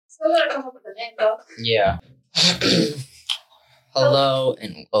Still gotta come up with a name, though. Yeah. Hello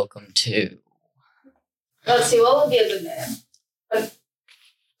and welcome to... Let's see, what would be a good name?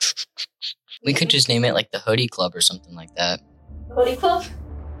 We could just name it like the Hoodie Club or something like that. Hoodie Club?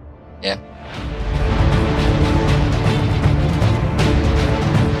 Yeah.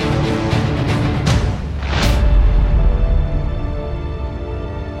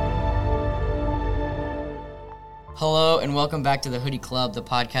 Hello and welcome back to the Hoodie Club, the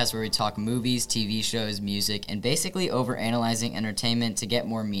podcast where we talk movies, TV shows, music, and basically overanalyzing entertainment to get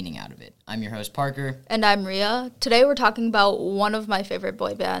more meaning out of it. I'm your host, Parker. And I'm Rhea. Today we're talking about one of my favorite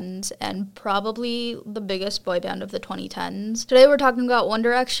boy bands and probably the biggest boy band of the 2010s. Today we're talking about One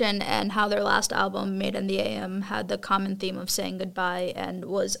Direction and how their last album, Made in the AM, had the common theme of saying goodbye and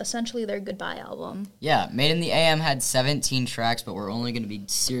was essentially their goodbye album. Yeah, Made in the AM had 17 tracks, but we're only going to be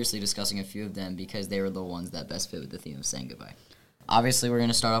seriously discussing a few of them because they were the ones that best fit with the theme of saying goodbye. Obviously, we're going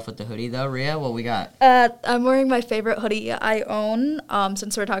to start off with the hoodie, though. Rhea, what we got? I'm wearing my favorite hoodie I own.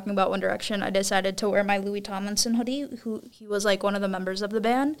 Since we're talking about One Direction, I decided to wear my Louis Tomlinson hoodie, he was, like, one of the members of the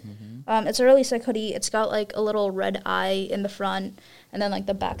band. Mm-hmm. It's a really sick hoodie. It's got, like, a little red eye in the front, and then, like,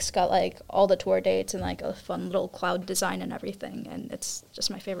 the back's got, like, all the tour dates and, like, a fun little cloud design and everything, and it's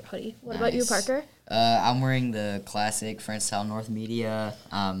just my favorite hoodie. What about you, Parker? I'm wearing the classic French Style North Media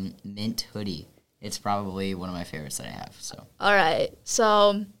mint hoodie. It's probably one of my favorites that I have. So. All right.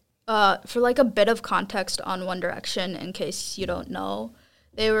 So for like a bit of context on One Direction, in case you don't know,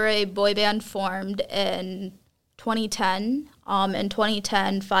 they were a boy band formed in 2010. In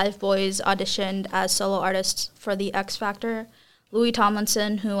 2010, 5 boys auditioned as solo artists for the X Factor. Louis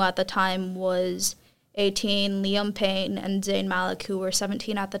Tomlinson, who at the time was 18, Liam Payne and Zayn Malik, who were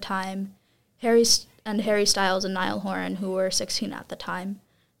 17 at the time, Harry Styles and Niall Horan, who were 16 at the time.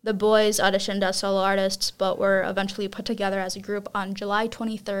 The boys auditioned as solo artists, but were eventually put together as a group on July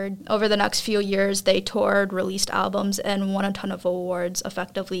 23rd. Over the next few years, they toured, released albums, and won a ton of awards,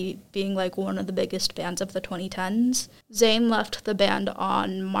 effectively being like one of the biggest bands of the 2010s. Zayn left the band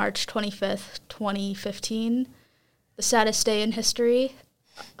on March 25th, 2015, the saddest day in history.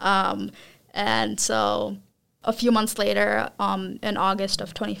 And so a few months later, in August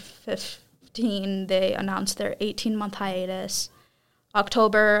of 2015, they announced their 18-month hiatus.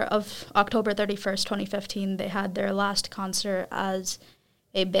 October 31st, 2015, they had their last concert as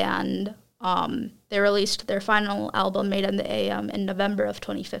a band. They released their final album, Made in the AM, in November of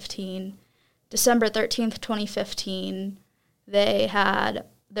 2015. December 13th, 2015, they had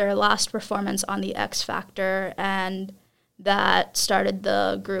their last performance on the X Factor, and that started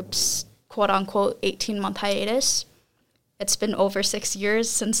the group's quote-unquote 18-month hiatus. It's been over 6 years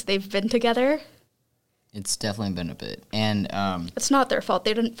since they've been together. It's definitely been a bit. And it's not their fault.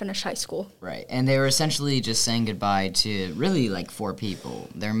 They didn't finish high school. Right. And they were essentially just saying goodbye to really like 4 people.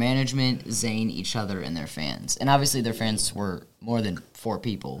 Their management, Zayn, each other, and their fans. And obviously their fans were more than 4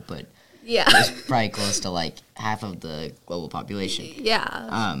 people, but yeah, it was probably close to like half of the global population.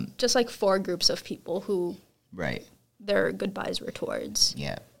 Yeah. Just like 4 groups of people who right. their goodbyes were towards.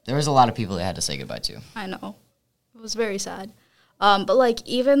 Yeah. There was a lot of people they had to say goodbye to. I know. It was very sad. But, like,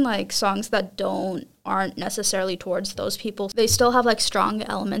 even, like, songs that aren't necessarily towards those people, they still have, like, strong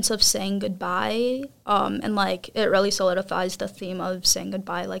elements of saying goodbye, and, like, it really solidifies the theme of saying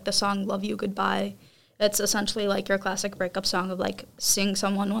goodbye. Like, the song Love You Goodbye, it's essentially, like, your classic breakup song of, like, seeing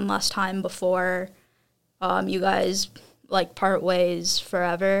someone one last time before you guys, like, part ways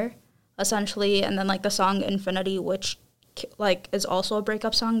forever, essentially. And then, like, the song Infinity, which, like, is also a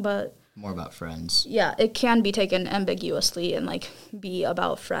breakup song, but... more about friends. Yeah, it can be taken ambiguously and, like, be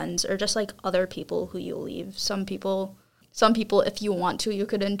about friends or just, like, other people who you leave. Some people, if you want to, you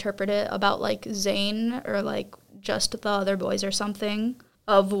could interpret it about, like, Zayn or, like, just the other boys or something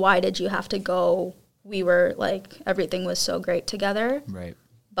of why did you have to go? We were, like, everything was so great together. Right.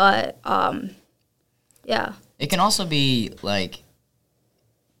 But, yeah. It can also be, like...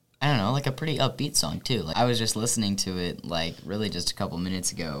 I don't know, like a pretty upbeat song, too. Like, I was just listening to it, like, really just a couple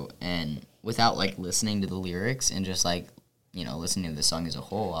minutes ago, and without, like, listening to the lyrics and just, like, you know, listening to the song as a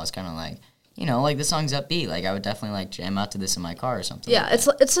whole, I was kind of like, you know, like, the song's upbeat. Like, I would definitely, like, jam out to this in my car or something. Yeah,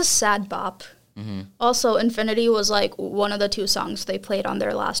 like it's a sad bop. Mm-hmm. Also, Infinity was, like, one of the 2 songs they played on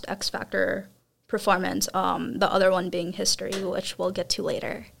their last X Factor performance, the other one being History, which we'll get to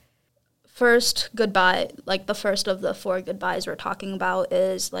later. First goodbye, like the first of the 4 goodbyes we're talking about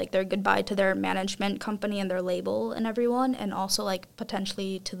is like their goodbye to their management company and their label and everyone, and also like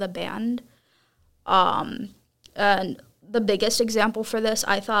potentially to the band. And the biggest example for this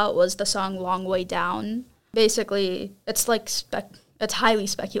I thought was the song Long Way Down. Basically, it's like it's highly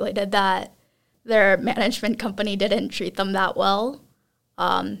speculated that their management company didn't treat them that well.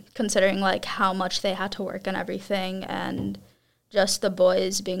 considering, like, how much they had to work and everything, and just the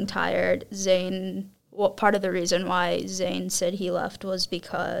boys being tired. Part of the reason why Zayn said he left was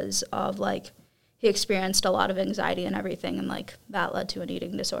because of, like, he experienced a lot of anxiety and everything, and, like, that led to an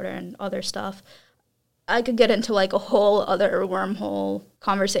eating disorder and other stuff. I could get into, like, a whole other wormhole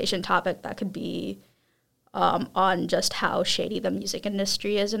conversation topic that could be on just how shady the music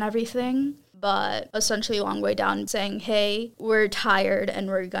industry is and everything. But essentially, a long way down, saying, hey, we're tired and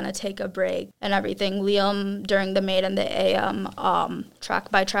we're going to take a break and everything. Liam, during the Made in the AM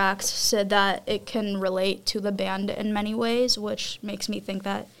track by tracks, said that it can relate to the band in many ways, which makes me think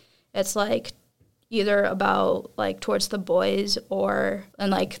that it's, like, either about, like, towards the boys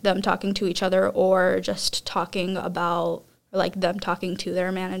and like, them talking to each other, or just talking about, like, them talking to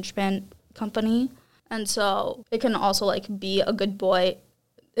their management company. And so it can also, like, be a good boy.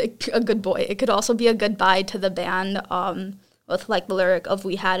 It could also be a goodbye to the band with, like, the lyric of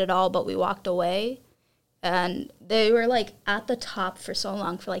 "we had it all, but we walked away." And they were, like, at the top for so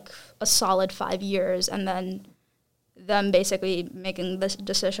long, for, like, a solid 5 years, and then them basically making this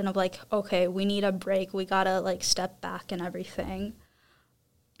decision of, like, okay, we need a break, we gotta, like, step back and everything.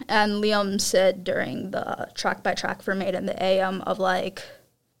 And Liam said during the track by track for Made in the AM of, like,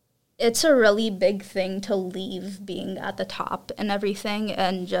 it's a really big thing to leave being at the top and everything,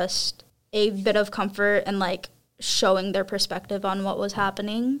 and just a bit of comfort and, like, showing their perspective on what was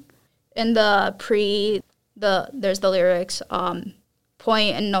happening. In the there's the lyrics,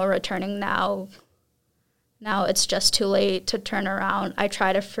 point and no returning now. Now it's just too late to turn around. I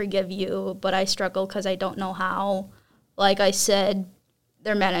try to forgive you, but I struggle because I don't know how. Like I said,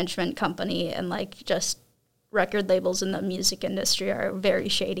 their management company and, like, just record labels in the music industry are very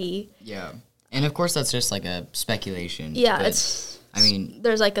shady. Yeah. And, of course, that's just, like, a speculation. Yeah, there's,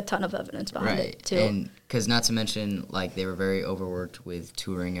 like, a ton of evidence behind it, too. And because not to mention, like, they were very overworked with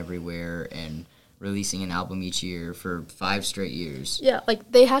touring everywhere and releasing an album each year for 5 straight years. Yeah, like,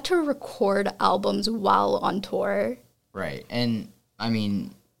 they had to record albums while on tour. Right. And, I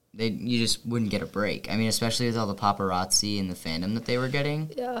mean, you just wouldn't get a break. I mean, especially with all the paparazzi and the fandom that they were getting.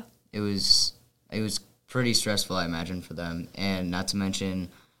 Yeah. It was pretty stressful, I imagine, for them. And not to mention,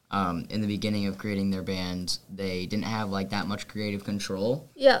 in the beginning of creating their band, they didn't have, like, that much creative control.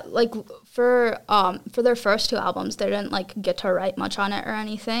 Yeah, like, for their first 2 albums, they didn't, like, get to write much on it or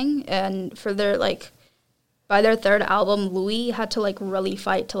anything. And for their, like, by their 3rd album, Louis had to, like, really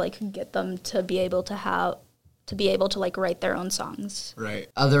fight to, like, get them to be able to like, write their own songs. Right.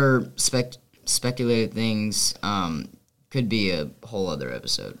 Other speculated things could be a whole other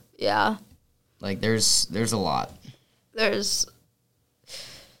episode. Yeah. Like, there's a lot. The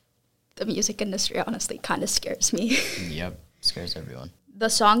music industry, honestly, kind of scares me. Yep, scares everyone. The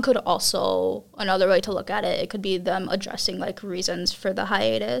song could also, another way to look at it, it could be them addressing, like, reasons for the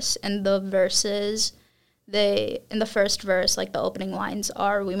hiatus. And the verses, in the first verse, like, the opening lines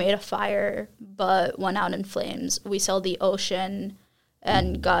are, we made a fire, but went out in flames. We sailed the ocean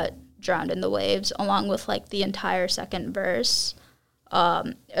and got drowned in the waves, along with, like, the entire second verse.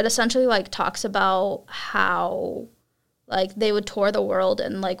 It essentially, like, talks about how, like, they would tour the world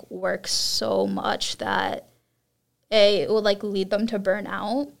and, like, work so much that it would, like, lead them to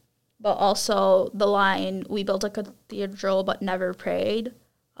burnout. But also the line, we built a cathedral but never prayed,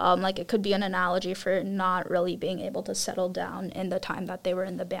 like, it could be an analogy for not really being able to settle down in the time that they were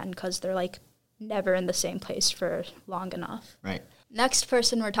in the band, because they're, like, never in the same place for long enough. Right. Next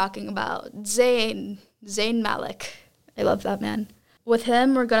person we're talking about, Zayn Malik. I love that man. With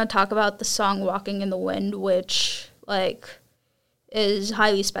him, we're going to talk about the song Walking in the Wind, which, like, is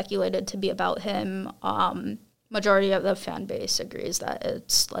highly speculated to be about him. Majority of the fan base agrees that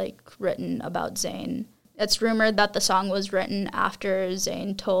it's, like, written about Zayn. It's rumored that the song was written after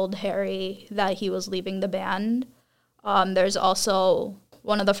Zayn told Harry that he was leaving the band. There's also,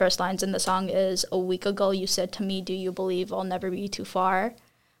 one of the first lines in the song is, a week ago you said to me, do you believe I'll never be too far?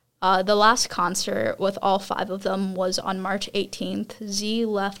 The last concert with all 5 of them was on March 18th. Z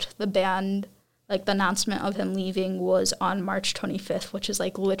left the band, like, the announcement of him leaving was on March 25th, which is,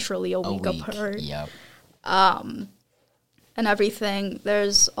 like, literally a week apart. Yep. And everything.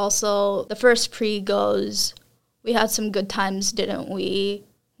 There's also, the first pre goes, we had some good times, didn't we?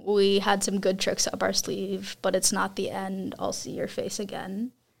 We had some good tricks up our sleeve, but it's not the end. I'll see your face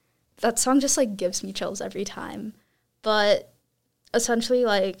again. That song just, like, gives me chills every time. But essentially,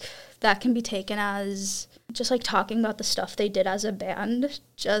 like, that can be taken as just, like, talking about the stuff they did as a band.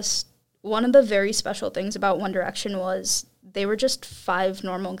 Just one of the very special things about One Direction was they were just 5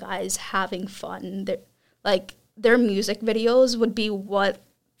 normal guys having fun. Like, their music videos would be what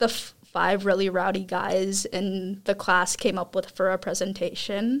the 5 really rowdy guys in the class came up with for a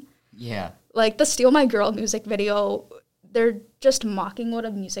presentation. Yeah. Like, the Steal My Girl music video, they're just mocking what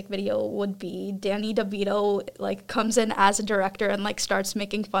a music video would be. Danny DeVito, like, comes in as a director and, like, starts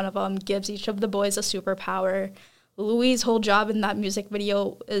making fun of them, gives each of the boys a superpower. Louis' whole job in that music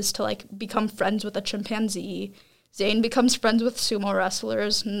video is to, like, become friends with a chimpanzee. Zayn becomes friends with sumo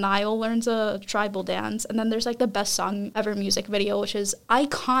wrestlers. Niall learns a tribal dance. And then there's, like, the best song ever music video, which is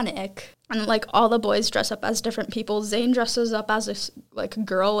iconic. And, like, all the boys dress up as different people. Zayn dresses up as a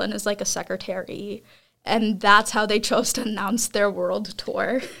girl and is, like, a secretary. And that's how they chose to announce their world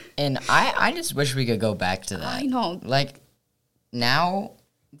tour. And I just wish we could go back to that. I know. Like, now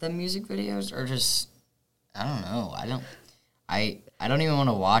the music videos are just, I don't know. I don't even want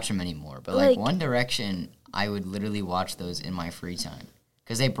to watch them anymore. But, like One Direction, I would literally watch those in my free time.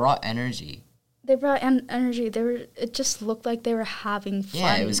 Because they brought energy. They brought energy. It just looked like they were having fun.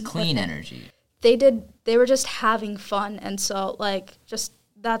 Yeah, it was clean energy. They were just having fun. And so, like, just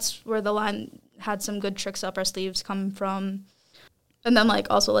that's where the line had some good tricks up our sleeves come from. And then, like,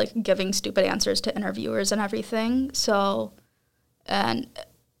 also, like, giving stupid answers to interviewers and everything. So, and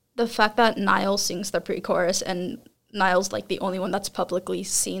the fact that Niall sings the pre-chorus and Niall's, like, the only one that's publicly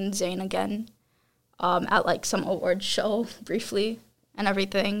seen Zayn again at, like, some awards show briefly and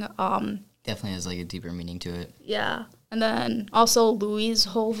everything. Definitely has, like, a deeper meaning to it. Yeah. And then also Louis'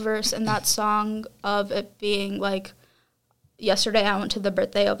 whole verse in that song of it being, like, yesterday I went to the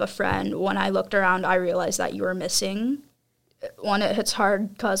birthday of a friend. When I looked around, I realized that you were missing. One, it hits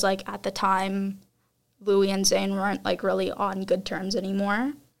hard because, like, at the time, Louis and Zayn weren't, like, really on good terms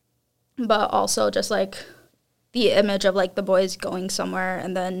anymore. But also just, like, the image of, like, the boys going somewhere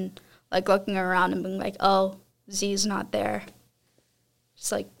and then, like, looking around and being like, oh, Z's not there.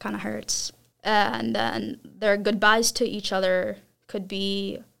 Just, like, kind of hurts. And then their goodbyes to each other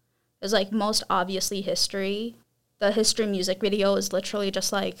is, like, most obviously History. The History music video is literally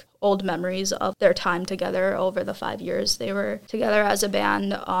just, like, old memories of their time together over the 5 years they were together as a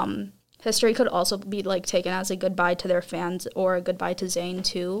band. History could also be, like, taken as a goodbye to their fans or a goodbye to Zayn,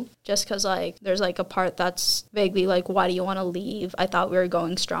 too. Just because, like, there's, like, a part that's vaguely, like, why do you want to leave? I thought we were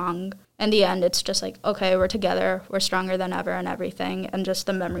going strong. In the end, it's just, like, okay, we're together. We're stronger than ever and everything. And just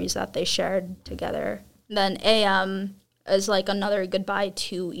the memories that they shared together. Then AM is, like, another goodbye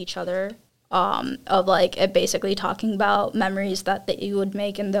to each other. Of, like, it basically talking about memories that you would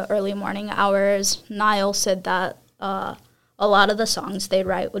make in the early morning hours. Niall said that a lot of the songs they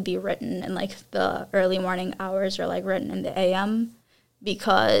write would be written in, like, the early morning hours or, like, written in the AM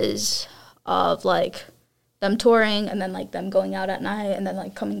because of, like, them touring and then, like, them going out at night and then,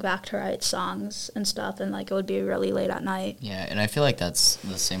 like, coming back to write songs and stuff, and, like, it would be really late at night. Yeah, and I feel like that's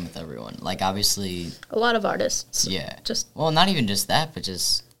the same with everyone. Like, obviously... a lot of artists. Yeah. Well, not even just that, but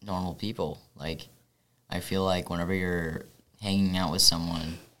just normal people. Like, I feel like whenever you're hanging out with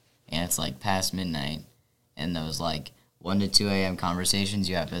someone and it's, like, past midnight and those, like, 1 to 2 a.m. conversations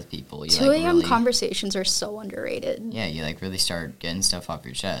you have with people. 2 a.m. conversations are so underrated. Yeah, you, like, really start getting stuff off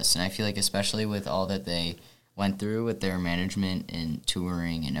your chest. And I feel like especially with all that they went through with their management and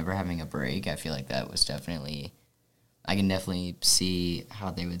touring and never having a break, I feel like that was definitely... I can definitely see how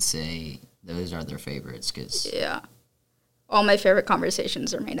they would say those are their favorites. Yeah. All my favorite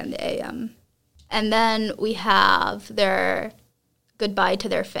conversations are made in the AM. And then we have their goodbye to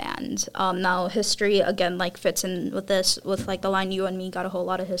their fans. Now, History, again, like, fits in with this, with, like, the line, you and me got a whole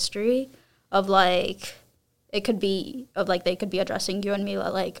lot of history, of, like, it could be, of, like, they could be addressing you and me,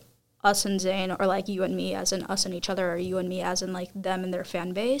 like, us and Zayn, or, like, you and me as in us and each other, or you and me as in, like, them and their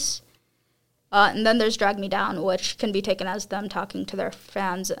fan base. And then there's Drag Me Down, which can be taken as them talking to their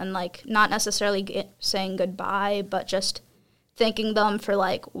fans and, like, not necessarily saying goodbye, but just thanking them for,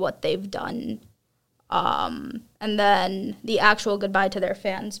 like, what they've done. And then the actual goodbye to their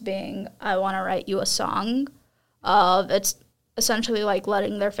fans being, I want to write you a song. It's essentially, like,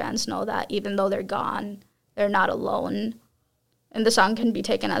 letting their fans know that even though they're gone, they're not alone. And the song can be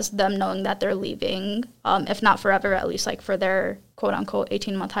taken as them knowing that they're leaving, if not forever, at least, like, for their quote-unquote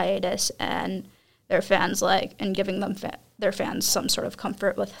 18-month hiatus, and their fans, like, and giving them their fans some sort of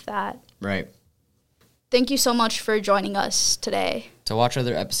comfort with that. Right. Thank you so much for joining us today. To watch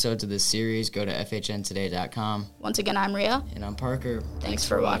other episodes of this series, go to fhntoday.com. Once again, I'm Rhea. And I'm Parker. Thanks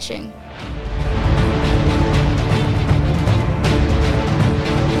for watching.